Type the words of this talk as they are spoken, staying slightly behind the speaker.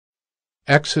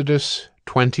Exodus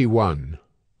 21.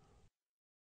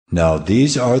 Now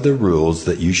these are the rules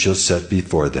that you shall set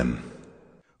before them.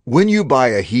 When you buy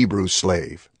a Hebrew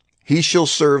slave, he shall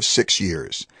serve 6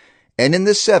 years, and in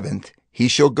the 7th he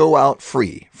shall go out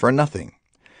free for nothing.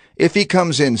 If he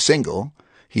comes in single,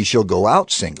 he shall go out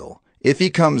single. If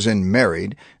he comes in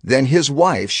married, then his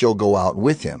wife shall go out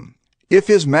with him. If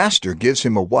his master gives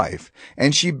him a wife,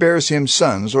 and she bears him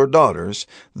sons or daughters,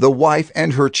 the wife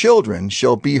and her children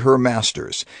shall be her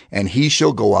master's, and he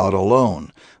shall go out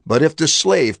alone. But if the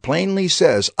slave plainly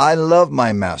says, I love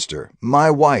my master,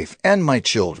 my wife, and my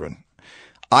children,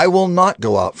 I will not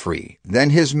go out free, then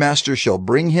his master shall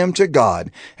bring him to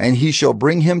God, and he shall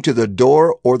bring him to the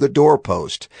door or the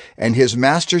doorpost, and his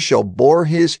master shall bore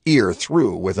his ear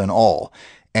through with an awl,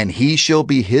 and he shall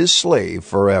be his slave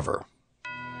forever.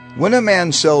 When a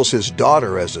man sells his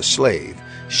daughter as a slave,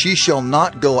 she shall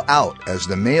not go out as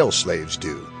the male slaves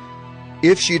do.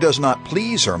 If she does not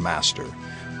please her master,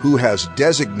 who has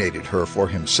designated her for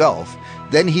himself,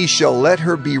 then he shall let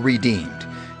her be redeemed.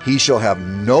 He shall have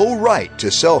no right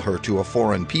to sell her to a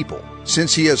foreign people,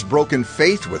 since he has broken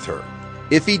faith with her.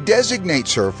 If he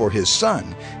designates her for his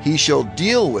son, he shall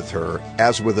deal with her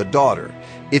as with a daughter.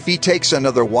 If he takes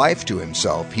another wife to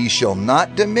himself, he shall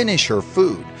not diminish her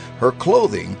food, her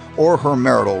clothing, or her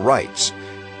marital rights.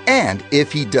 And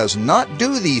if he does not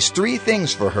do these 3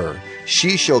 things for her,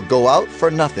 she shall go out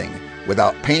for nothing,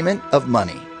 without payment of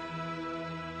money.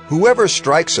 Whoever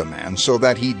strikes a man so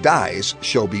that he dies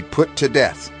shall be put to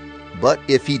death. But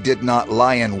if he did not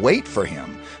lie in wait for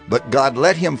him, but God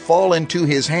let him fall into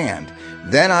his hand,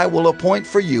 then I will appoint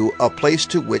for you a place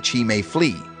to which he may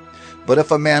flee. But if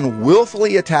a man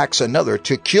willfully attacks another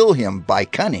to kill him by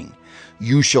cunning,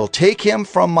 you shall take him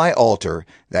from my altar,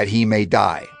 that he may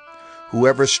die.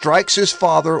 Whoever strikes his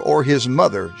father or his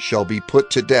mother shall be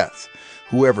put to death.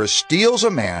 Whoever steals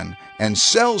a man and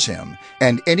sells him,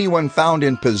 and anyone found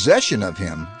in possession of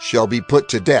him, shall be put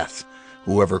to death.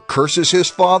 Whoever curses his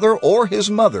father or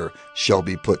his mother shall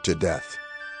be put to death.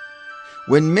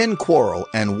 When men quarrel,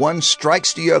 and one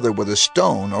strikes the other with a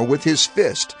stone or with his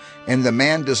fist, and the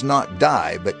man does not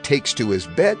die but takes to his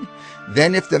bed,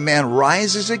 then if the man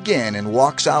rises again and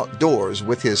walks outdoors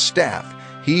with his staff,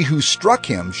 he who struck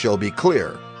him shall be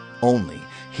clear. Only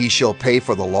he shall pay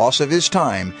for the loss of his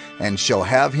time, and shall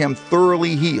have him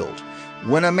thoroughly healed.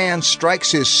 When a man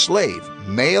strikes his slave,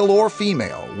 male or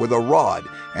female, with a rod,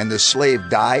 and the slave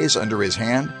dies under his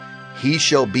hand, he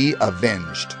shall be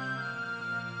avenged.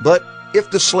 But if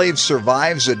the slave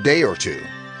survives a day or 2,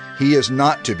 he is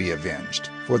not to be avenged,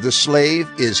 for the slave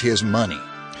is his money.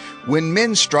 When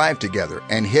men strive together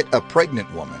and hit a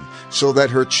pregnant woman, so that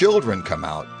her children come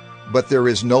out, but there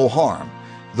is no harm,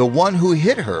 the one who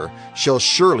hit her shall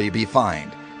surely be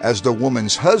fined, as the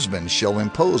woman's husband shall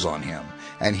impose on him,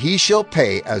 and he shall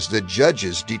pay as the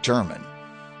judges determine.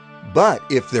 But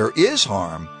if there is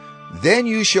harm, then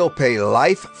you shall pay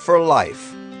life for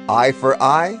life, eye for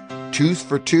eye, tooth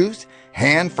for tooth,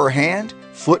 hand for hand,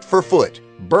 foot for foot,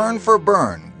 burn for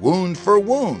burn, wound for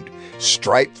wound,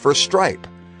 stripe for stripe.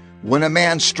 When a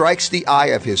man strikes the eye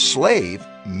of his slave,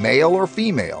 male or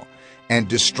female, and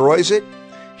destroys it,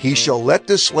 he shall let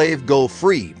the slave go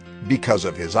free because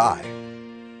of his eye.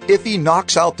 If he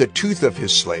knocks out the tooth of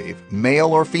his slave,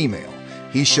 male or female,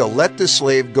 he shall let the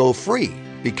slave go free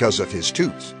because of his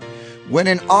tooth. When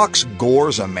an ox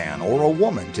gores a man or a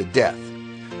woman to death,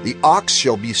 the ox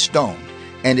shall be stoned,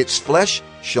 and its flesh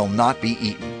shall not be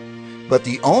eaten. But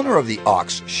the owner of the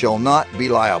ox shall not be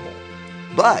liable.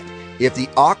 But if the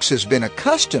ox has been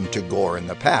accustomed to gore in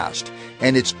the past,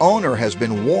 and its owner has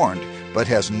been warned but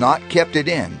has not kept it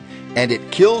in, and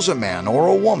it kills a man or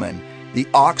a woman, the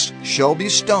ox shall be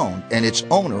stoned, and its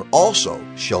owner also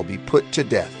shall be put to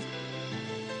death.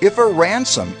 If a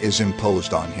ransom is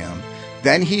imposed on him,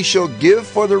 then he shall give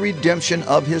for the redemption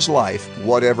of his life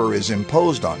whatever is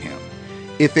imposed on him.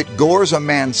 If it gores a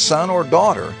man's son or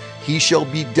daughter, he shall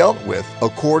be dealt with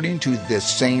according to this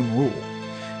same rule.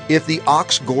 If the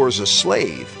ox gores a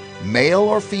slave, male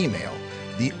or female,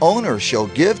 the owner shall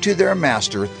give to their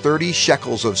master 30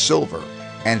 shekels of silver,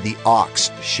 and the ox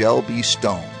shall be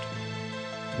stoned.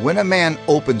 When a man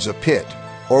opens a pit,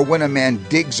 or when a man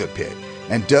digs a pit,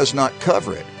 and does not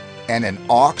cover it, and an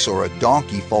ox or a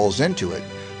donkey falls into it,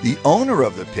 the owner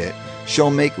of the pit shall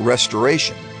make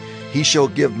restoration. He shall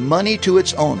give money to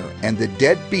its owner, and the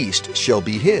dead beast shall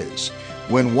be his.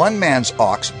 When one man's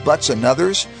ox butts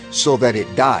another's, so that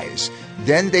it dies,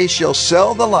 then they shall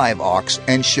sell the live ox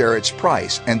and share its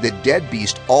price, and the dead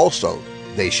beast also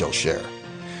they shall share.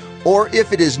 Or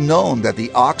if it is known that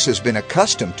the ox has been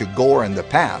accustomed to gore in the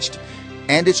past,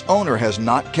 and its owner has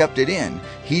not kept it in,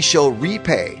 he shall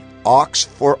repay ox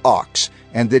for ox,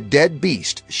 and the dead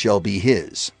beast shall be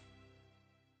his.